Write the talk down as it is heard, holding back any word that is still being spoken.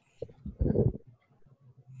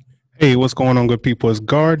Hey, what's going on, good people? It's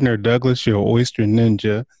Gardner Douglas, your oyster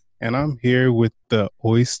ninja, and I'm here with the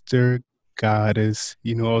oyster goddess.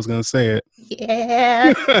 You know I was gonna say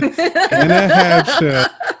Yeah. it. And a half shell,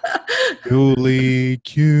 Julie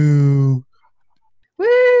Q. Woo!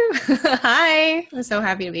 Hi. I'm so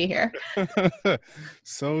happy to be here.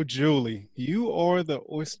 So, Julie, you are the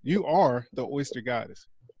oyster goddess.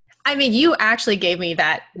 I mean, you actually gave me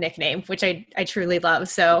that nickname, which I truly love.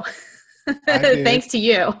 So I did, thanks to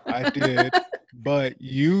you. I did, but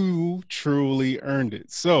you truly earned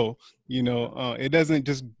it. So, you don't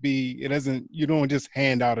just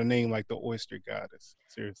hand out a name like the oyster goddess.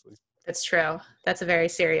 Seriously. That's true. That's a very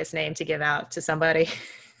serious name to give out to somebody.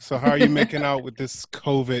 So how are you making out with this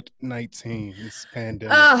COVID-19, this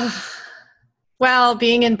pandemic? Oh, well,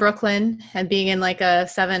 being in Brooklyn and being in like a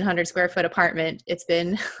 700 square foot apartment, it's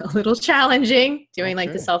been a little challenging doing like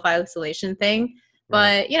the Okay, self isolation thing.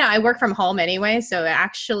 right. But, I work from home anyway. So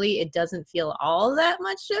actually, it doesn't feel all that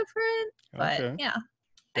much different. But Okay, yeah,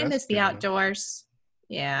 I that's miss the fair enough. outdoors.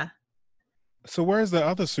 Yeah. So where's the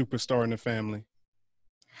other superstar in the family?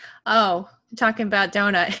 Oh, talking about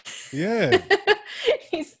Donut. Yeah.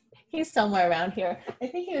 he's he's somewhere around here. I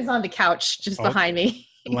think he was on the couch just Oh, behind me.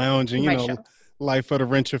 lounging, He might show. life of the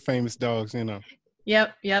renter famous dogs.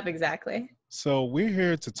 Yep, exactly. So we're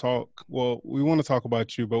here to talk. Well, we want to talk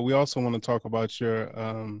about you, but we also want to talk about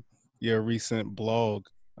your recent blog,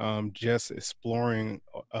 just exploring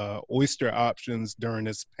oyster options during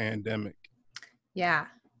this pandemic. Yeah.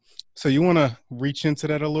 So you want to reach into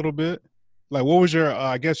that a little bit? Like, what was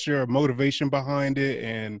I guess, your motivation behind it?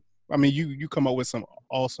 And I mean, you come up with some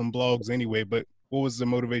awesome blogs anyway, but what was the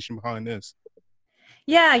motivation behind this?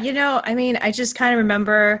 Yeah, I mean, I just kind of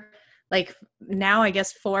remember like now, I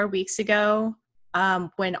guess 4 weeks ago,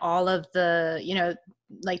 when all of the,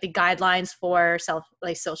 like the guidelines for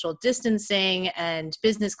like social distancing and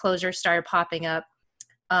business closure started popping up.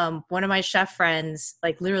 One of my chef friends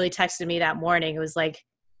like literally texted me that morning. It was like,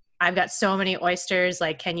 I've got so many oysters.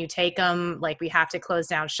 Like, can you take them? Like, we have to close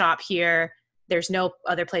down shop here. There's no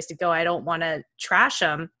other place to go. I don't want to trash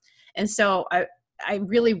them. And so I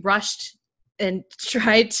really rushed and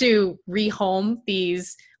tried to rehome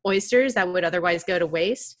these oysters that would otherwise go to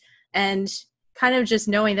waste. And kind of just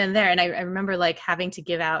knowing them there. And I remember like having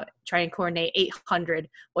to try and coordinate 800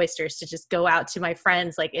 oysters to just go out to my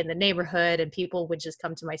friends like in the neighborhood, and people would just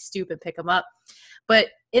come to my stoop and pick them up. But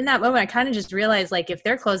in that moment, I kind of just realized like if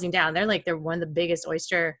they're closing down, they're one of the biggest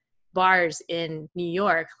oyster bars in New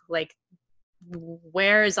York. Like,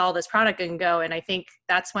 where is all this product going to go? And I think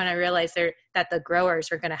that's when I realized that the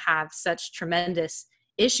growers are going to have such tremendous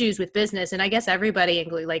issues with business. And I guess everybody,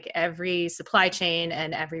 including like every supply chain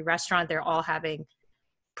and every restaurant, they're all having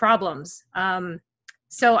problems.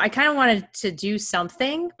 So I kind of wanted to do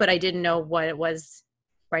something, but I didn't know what it was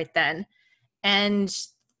right then. And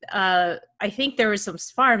I think there were some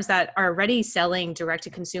farms that are already selling direct to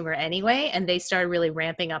consumer anyway, and they started really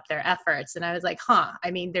ramping up their efforts. And I was like,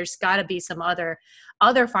 I mean, there's got to be some other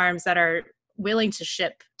farms that are willing to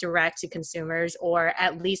ship direct to consumers, or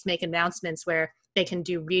at least make announcements where they can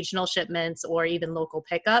do regional shipments or even local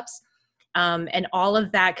pickups. And all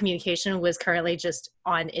of that communication was currently just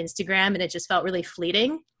on Instagram, and it just felt really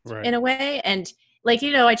fleeting in Right, a way. And like,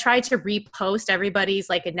 I tried to repost everybody's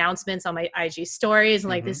like announcements on my IG stories, and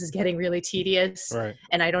like, mm-hmm, this is getting really tedious right,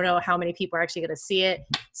 and I don't know how many people are actually going to see it.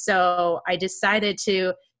 So I decided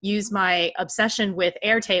to use my obsession with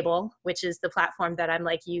Airtable, which is the platform that I'm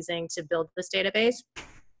like using to build this database,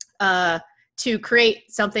 uh, to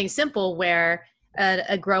create something simple where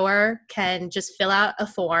a grower can just fill out a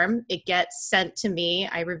form. It gets sent to me.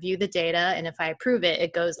 I review the data, and if I approve it,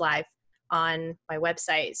 it goes live on my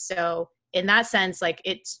website. So in that sense, like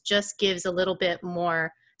it just gives a little bit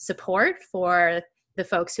more support for the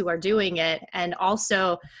folks who are doing it, and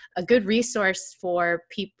also a good resource for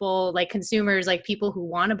people like consumers, like people who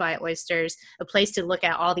want to buy oysters, a place to look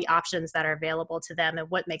at all the options that are available to them and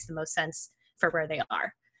what makes the most sense for where they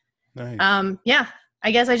are. nice. Yeah,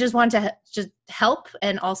 I guess I just want to just help,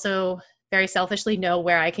 and also very selfishly know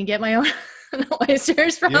where I can get my own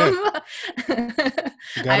oysters Yeah, from. got I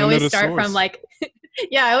to know always the start from source. like,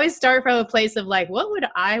 yeah, I always start from a place of like, what would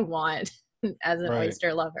I want as an Right.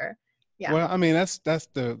 oyster lover? Yeah. Well, I mean, that's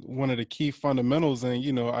the one of the key fundamentals,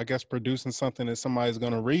 and I guess producing something that somebody's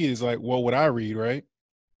gonna read is like, what would I read, right?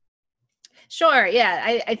 Sure.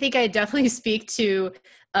 Yeah. I think I definitely speak to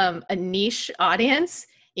a niche audience.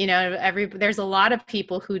 There's a lot of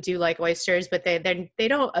people who do like oysters, but they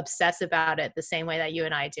don't obsess about it the same way that you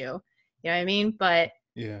and I do. You know what I mean? But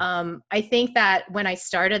Yeah. I think that when I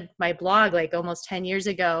started my blog, like almost 10 years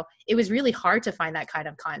ago, it was really hard to find that kind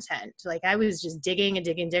of content. Like I was just digging and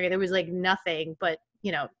digging, digging. There was like nothing but,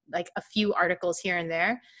 like a few articles here and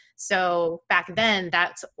there. So back then,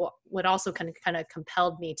 that's what also kind of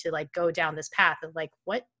compelled me to like go down this path of like,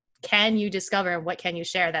 what can you discover and what can you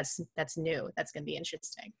share that's new, that's going to be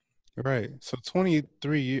interesting. Right. So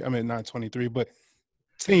 23, I mean, not 23, but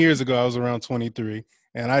 10 years ago, I was around 23,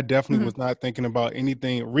 and I definitely Mhm. was not thinking about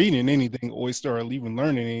anything, reading anything Oyster, or even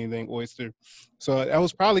learning anything Oyster. So that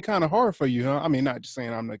was probably kind of hard for you, huh? I mean, not just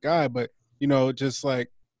saying I'm the guy, but, just like,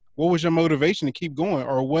 what was your motivation to keep going?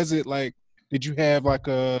 Or was it like, did you have like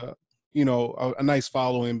a nice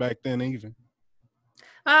following back then even?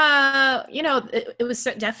 It was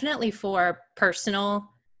definitely for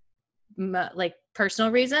like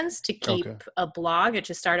personal reasons to Okay. keep a blog or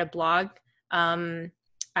to start a blog. Um,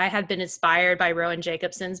 I had been inspired by Rowan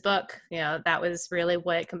Jacobson's book. That was really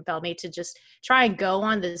what compelled me to just try and go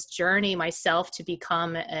on this journey myself to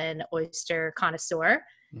become an oyster connoisseur.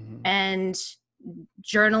 Hmm. And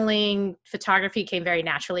journaling, photography came very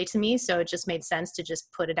naturally to me. So it just made sense to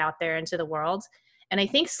just put it out there into the world. And I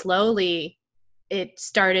think slowly it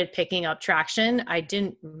started picking up traction. I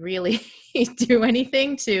didn't really do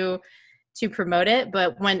anything to promote it,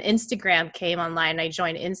 but when Instagram came online, I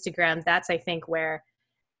joined Instagram. That's, I think, where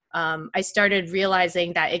I started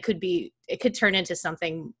realizing that it could turn into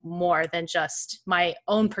something more than just my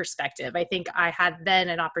own perspective. I think I had then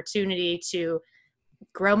an opportunity to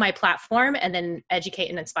grow my platform and then educate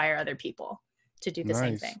and inspire other people to do the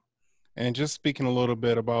same Nice. thing. And just speaking a little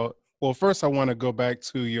bit about, well, first I want to go back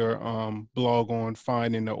to your blog on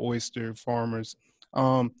finding the oyster farmers.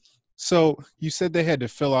 Um, so you said they had to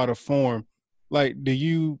fill out a form. Like, do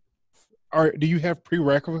you have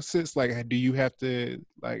prerequisites? Like, do you have to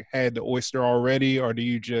like had the oyster already, or do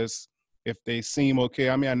you just, if they seem okay?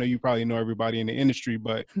 I mean, I know you probably know everybody in the industry,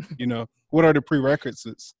 but what are the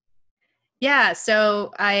prerequisites? Yeah,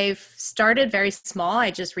 so I've started very small. I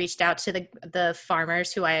just reached out to the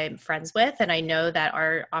farmers who I'm friends with, and I know that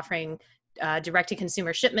are offering direct to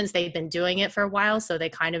consumer shipments. They've been doing it for a while, so they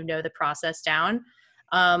kind of know the process down.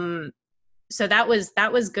 Um, so that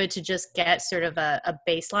was good to just get sort of a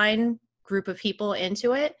baseline group of people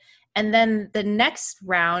into it, and then the next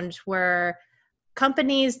round were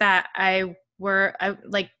companies that I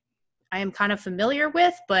am kind of familiar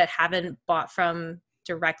with, but haven't bought from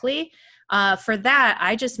directly. For that,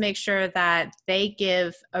 I just make sure that they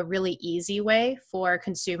give a really easy way for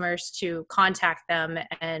consumers to contact them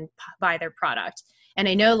and buy their product. And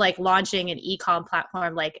I know like launching an e-com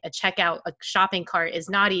platform, like a shopping cart is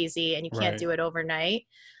not easy and you can't Right. do it overnight.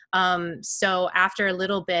 So after a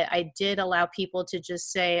little bit, I did allow people to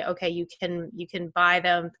just say, okay, you can buy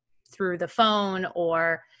them through the phone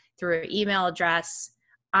or through an email address.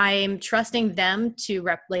 I'm trusting them to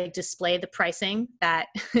display the pricing that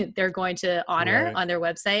they're going to honor Right. on their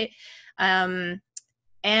website. Um,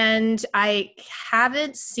 and I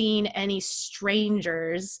haven't seen any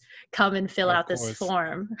strangers come and fill Of out this course.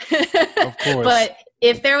 form. Of course. But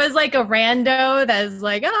if there was like a rando that's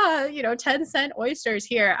like, 10-cent oysters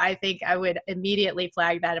here, I think I would immediately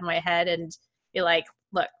flag that in my head and be like,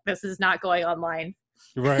 look, this is not going online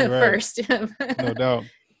Right. Right. first. No doubt.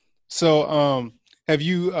 So, have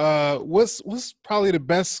you what's probably the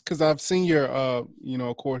best, because I've seen your of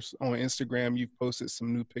course on Instagram you've posted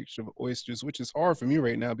some new pictures of oysters, which is hard for me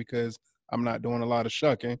right now because I'm not doing a lot of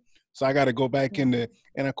shucking. So I got to go back Yeah, into,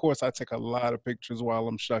 and of course I take a lot of pictures while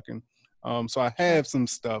I'm shucking. So I sure. have some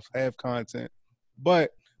stuff, I have content.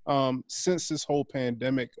 But since this whole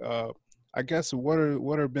pandemic, I guess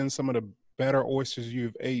what have been some of the better oysters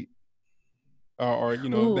you've ate, or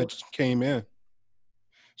Ooh, that came in?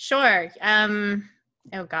 sure.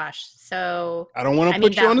 Oh gosh. So, I don't want I to mean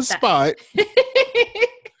put you on that the that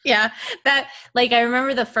spot. yeah, that like I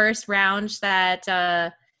remember the first round that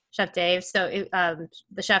Chef Dave, the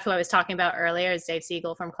chef who I was talking about earlier is Dave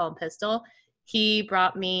Siegel from Cold Pistol. He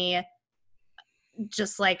brought me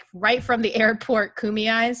just like right from the airport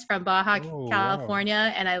kumiais from Baja Oh, wow.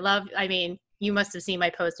 California, and I mean, you must have seen my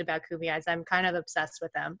post about kumiais. I'm kind of obsessed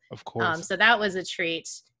with them. Of course. So that was a treat.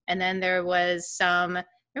 And then there was some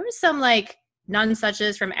like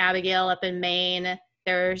nunsuches from Abigail up in Maine.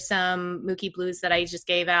 There were some Mookie Blues that I just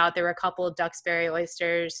gave out. There were a couple of Duxbury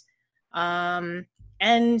oysters. Um,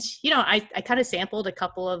 and I kind of sampled a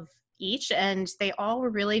couple of each, and they all were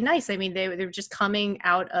really nice. I mean, they were just coming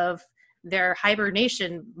out of their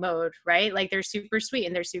hibernation mode, right? Like they're super sweet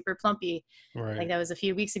and they're super plumpy. Like Right. that was a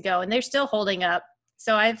few weeks ago, and they're still holding up.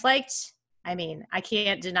 So I mean, I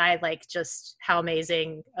can't deny like just how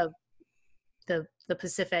amazing of the the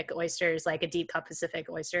Pacific oysters, like a deep cut Pacific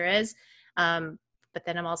oyster is. But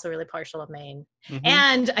then I'm also really partial of Maine. Mm-hmm.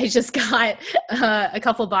 And I just got a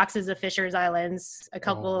couple boxes of Fisher's Islands, a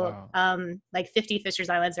couple, like 50 Fisher's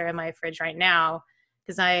Islands are in my fridge right now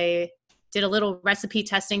because I did a little recipe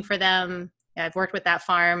testing for them. I've worked with that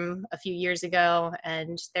farm a few years ago,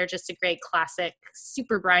 and they're just a great classic,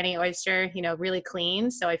 super briny oyster, you know, really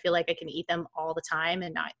clean. So I feel like I can eat them all the time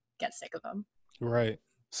and not get sick of them. Right.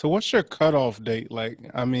 So what's your cutoff date? Like,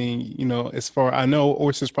 I mean, you know, as far, I know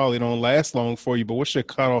oysters probably don't last long for you, but what's your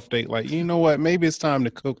cutoff date? Like, you know what, maybe it's time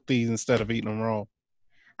to cook these instead of eating them raw.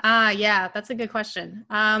 Yeah, that's a good question.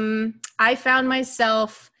 I found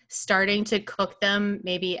myself starting to cook them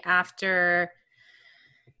maybe after,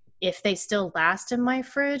 if they still last in my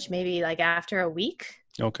fridge, maybe like after a week.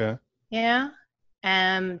 Okay. Yeah.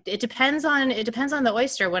 It depends on the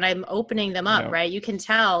oyster when I'm opening them up, right? You can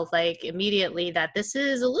tell like immediately that this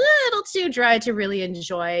is a little too dry to really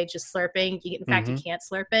enjoy just slurping. In fact, you can't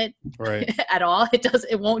slurp it at all.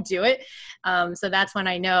 It won't do it. So that's when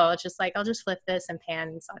I know it's just like, I'll just flip this and pan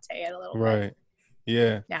and saute it a little bit. Right.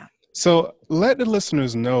 Yeah. Yeah. So let the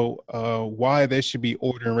listeners know why they should be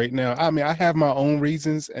ordering right now. I mean, I have my own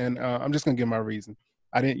reasons, and I'm just gonna give my reason.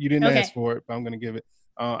 You didn't ask for it, but I'm gonna give it.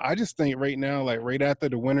 I just think right now, like right after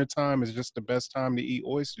the winter time, is just the best time to eat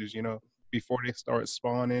oysters. You know, before they start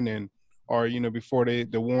spawning or you know, before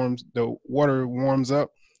the water warms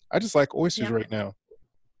up. I just like oysters right now.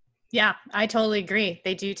 Yeah, I totally agree.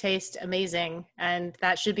 They do taste amazing, and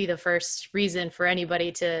that should be the first reason for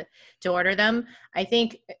anybody to order them. I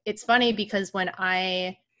think it's funny because when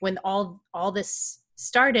all this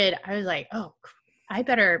started, I was like, oh, I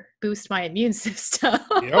better boost my immune system.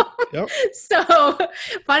 Yep. So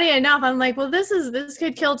funny enough, I'm like, well, this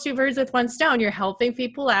could kill two birds with one stone. You're helping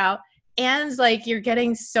people out, and like you're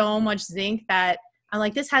getting so much zinc that I'm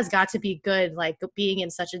like, this has got to be good, like being in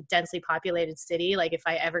such a densely populated city. Like if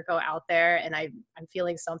I ever go out there and I'm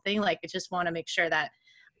feeling something, like I just want to make sure that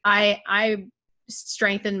I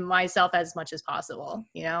strengthen myself as much as possible,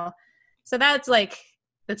 you know? So that's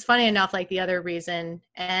funny enough, like the other reason.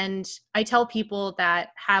 And I tell people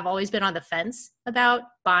that have always been on the fence about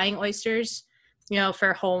buying oysters, you know,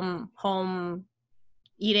 for home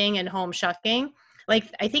eating and home shucking. Like,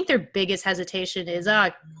 I think their biggest hesitation is,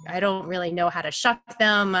 I don't really know how to shuck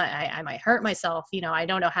them. I might hurt myself. You know, I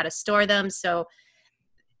don't know how to store them. So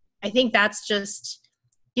I think that's just,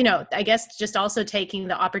 you know, I guess just also taking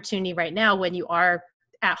the opportunity right now when you are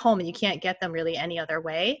at home and you can't get them really any other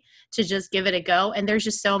way to just give it a go. And there's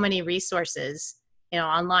just so many resources, you know,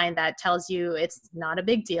 online that tells you it's not a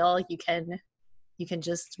big deal. You can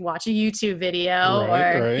just watch a YouTube video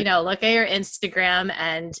or, you know, look at your Instagram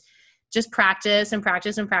and just practice and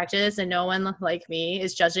practice and practice, and no one like me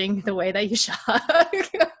is judging the way that you shuck.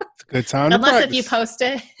 It's a good time unless to practice. If you post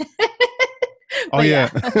it. Oh yeah.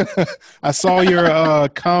 I saw your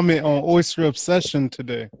comment on Oyster Obsession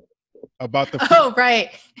today about the Oh right.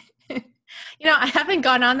 You know, I haven't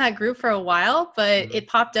gone on that group for a while, but it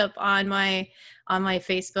popped up on my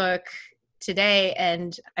Facebook today,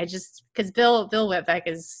 and I just, because Bill Whitbeck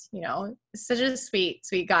is, you know, such a sweet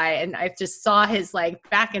guy, and I just saw his like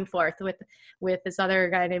back and forth with this other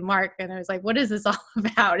guy named Mark, and I was like, what is this all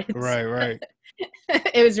about? Right.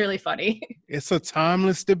 It was really funny. It's a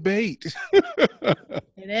timeless debate. It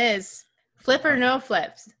is. Flip or no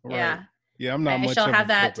flips. Right. Yeah, I'm not much of a flipper. I shall have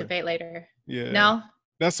that flipper. debate later. Yeah. No?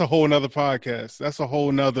 That's a whole nother podcast. That's a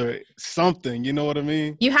whole nother something. You know what I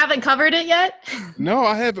mean? You haven't covered it yet? No,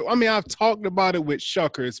 I haven't. I mean, I've talked about it with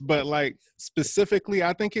shuckers, but like specifically,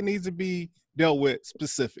 I think it needs to be dealt with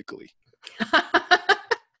specifically.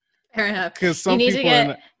 Fair enough. Because some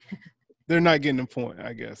people, they're not getting the point,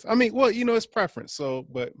 I guess. I mean, well, you know, it's preference. So,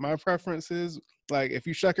 but my preference is like, if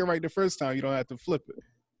you shuck it right the first time, you don't have to flip it.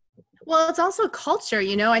 Well, it's also culture,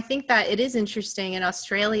 you know. I think that it is interesting in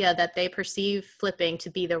Australia that they perceive flipping to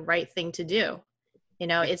be the right thing to do. You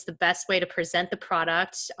know, it's the best way to present the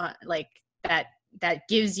product, like that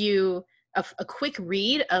gives you a quick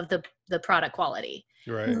read of the product quality.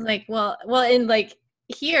 Right. Like, well, and like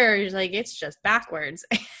here, like it's just backwards.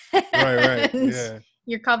 Right. Yeah.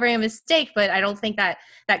 You're covering a mistake, but I don't think that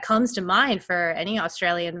comes to mind for any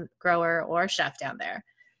Australian grower or chef down there.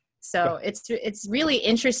 So it's really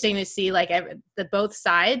interesting to see like the both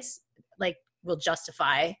sides like will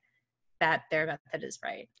justify that their method is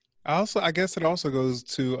right. I guess it also goes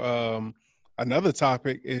to another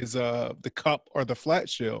topic is the cup or the flat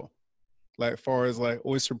shell, like far as like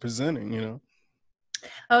oyster presenting, you know.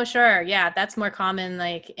 Oh sure, yeah, that's more common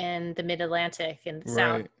like in the Mid-Atlantic and the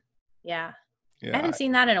South. Yeah. I haven't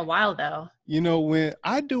seen that in a while though. You know, when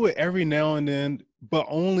I do it every now and then, but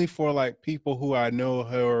only for like people who I know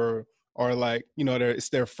who are like, you know, it's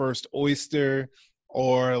their first oyster,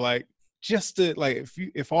 or like just to like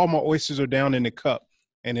if all my oysters are down in the cup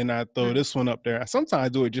and then I throw this one up there. Sometimes I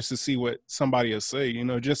do it just to see what somebody will say, you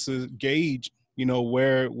know, just to gauge, you know,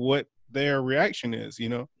 what their reaction is, you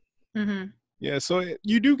know. Mm-hmm. Yeah, so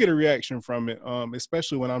you do get a reaction from it,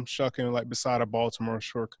 especially when I'm shucking like beside a Baltimore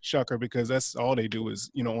shucker, because that's all they do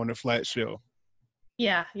is, you know, on the flat shell.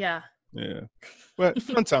 Yeah, yeah. Yeah, but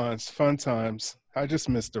fun times, fun times. I just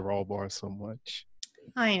miss the raw bar so much.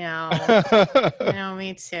 I know.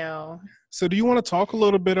 Me too. So do you want to talk a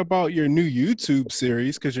little bit about your new YouTube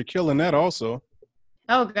series? Because you're killing that also.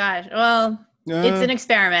 Oh, gosh. Well, it's an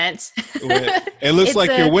experiment. It looks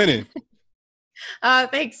like you're winning.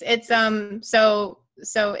 Thanks. It's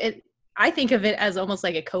I think of it as almost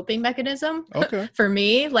like a coping mechanism. Okay. For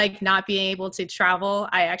me, like not being able to travel.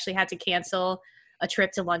 I actually had to cancel a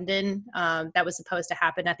trip to London that was supposed to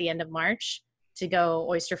happen at the end of March to go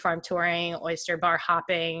oyster farm touring, oyster bar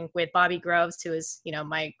hopping with Bobby Groves, who is, you know,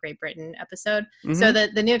 my Great Britain episode. Mm-hmm. So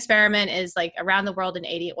the new experiment is like around the world in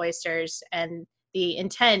 80 oysters. And the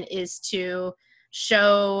intent is to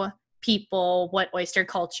show people what oyster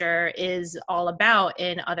culture is all about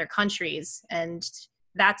in other countries. And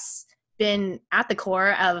that's been at the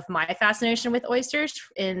core of my fascination with oysters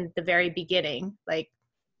in the very beginning. Like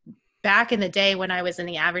back in the day when I was in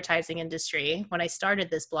the advertising industry, when I started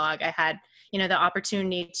this blog, I had, you know, the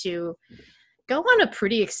opportunity to go on a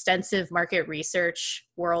pretty extensive market research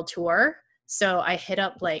world tour. So I hit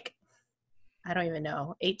up like, I don't even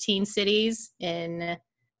know, 18 cities in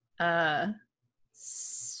 5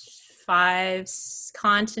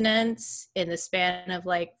 continents in the span of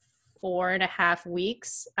like 4.5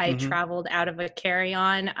 weeks. I traveled out of a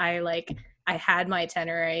carry-on. I had my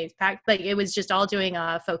itinerary packed. Like it was just all doing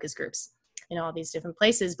focus groups in all these different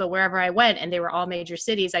places. But wherever I went, and they were all major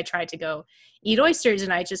cities, I tried to go eat oysters.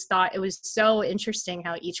 And I just thought it was so interesting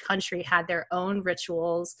how each country had their own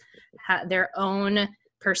rituals, had their own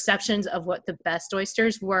perceptions of what the best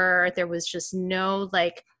oysters were. There was just no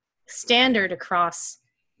like standard across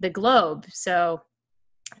the globe. So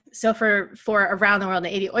for around the world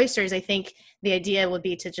in 80 oysters, I think the idea would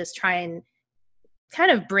be to just try and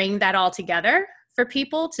kind of bring that all together for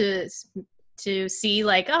people to see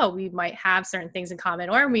like, oh, we might have certain things in common,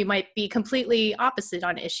 or we might be completely opposite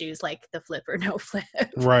on issues like the flip or no flip.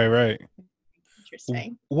 Right.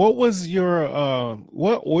 Interesting. What was your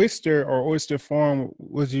what oyster or oyster farm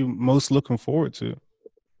was you most looking forward to?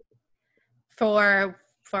 For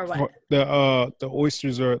what? The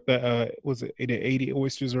oysters are was it the 80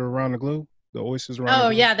 oysters are around the globe? The oysters around the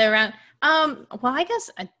globe? Yeah, they're around. Well, I guess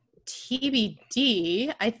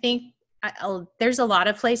TBD. I think there's a lot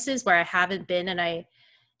of places where I haven't been and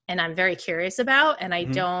I'm very curious about, and I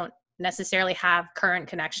don't necessarily have current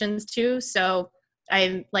connections to. So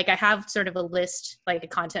I have sort of a list, like a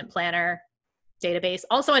content planner database,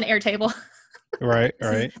 also an Airtable. Right.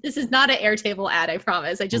 This is not an Airtable ad, I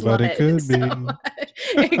promise. I just but love it. Could be.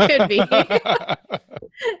 It could be.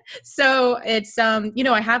 So it's you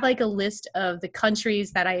know, I have like a list of the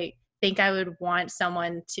countries that I think I would want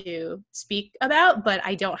someone to speak about, but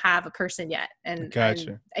I don't have a person yet. And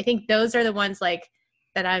gotcha. I think those are the ones like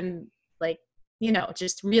that I'm like, you know,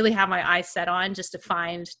 just really have my eyes set on just to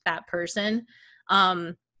find that person.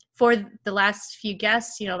 For the last few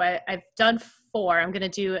guests, you know, I've done 4. I'm going to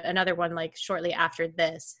do another one like shortly after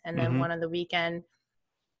this, and then one on the weekend.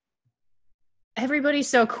 Everybody's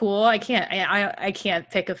so cool. I can't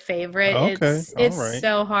pick a favorite. Okay. It's right.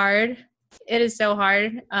 So hard. It is so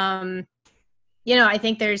hard. You know, I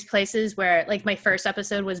think there's places where like my first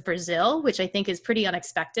episode was Brazil, which I think is pretty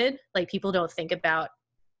unexpected. Like people don't think about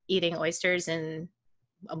eating oysters in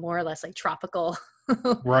a more or less like tropical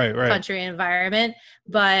right. country environment.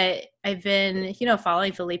 But I've been, you know,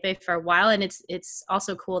 following Felipe for a while, and it's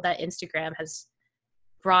also cool that Instagram has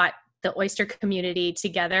brought the oyster community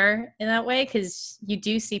together in that way, because you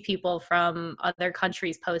do see people from other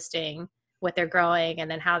countries posting what they're growing and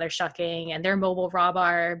then how they're shucking and their mobile raw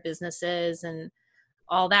bar businesses and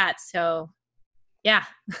all that. So yeah.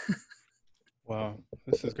 Wow,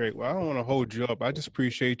 this is great. Well, I don't want to hold you up. I just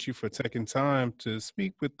appreciate you for taking time to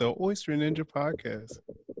speak with the Oyster Ninja podcast.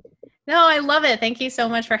 No, I love it. Thank you so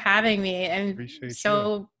much for having me. I'm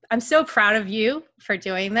so proud of you for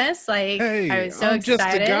doing this. Like, hey, I was so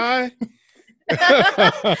excited. Just a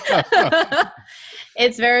guy.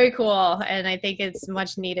 It's very cool, and I think it's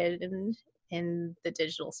much needed in the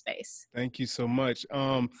digital space. Thank you so much.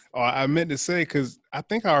 I meant to say, because I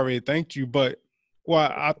think I already thanked you, but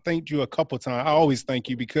I thanked you a couple times. I always thank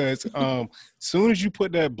you because soon as you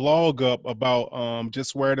put that blog up about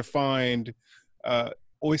just where to find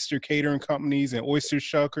oyster catering companies and oyster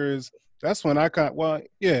shuckers, that's when I got,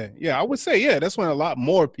 I would say, that's when a lot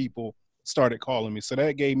more people started calling me. So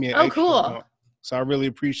that gave me an Oh, extra cool. bump. So I really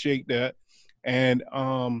appreciate that. And,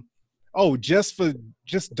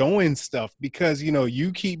 just doing stuff because,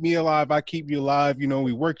 you keep me alive, I keep you alive,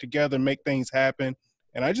 we work together, make things happen.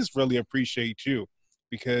 And I just really appreciate you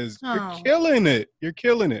because you're killing it. You're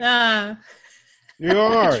killing it. You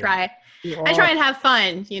are. I try. I try and have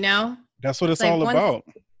fun, That's what it's all about.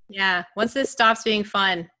 Yeah. Once this stops being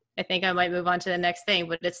fun, I think I might move on to the next thing,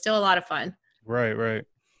 but it's still a lot of fun. Right.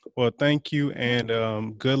 Well, thank you. And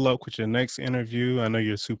good luck with your next interview. I know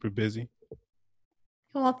you're super busy.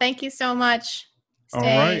 Well, thank you so much. All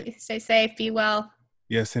right. Stay safe. Be well.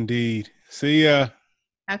 Yes, indeed. See ya.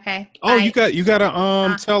 Okay. Oh, bye. you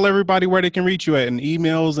gotta tell everybody where they can reach you at, and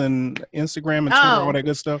emails and Instagram and Twitter, all that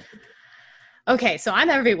good stuff. Okay, so I'm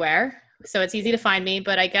everywhere, so it's easy to find me.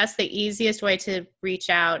 But I guess the easiest way to reach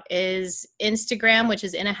out is Instagram, which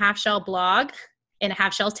is In a Half Shell blog. In a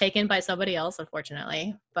Half Shell is taken by somebody else,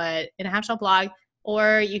 unfortunately, but In a Half Shell blog.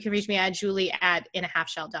 Or you can reach me at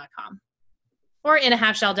julie@inahalfshell.com. Or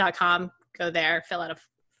inahalfshell.com. Go there, fill out a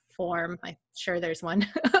form. I'm sure there's one.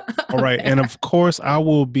 All right. And of course, I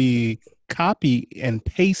will be copy and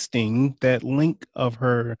pasting that link of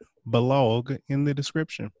her blog in the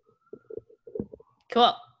description.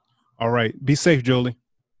 Cool. All right. Be safe, Julie.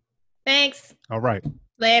 Thanks. All right.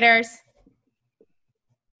 Laters.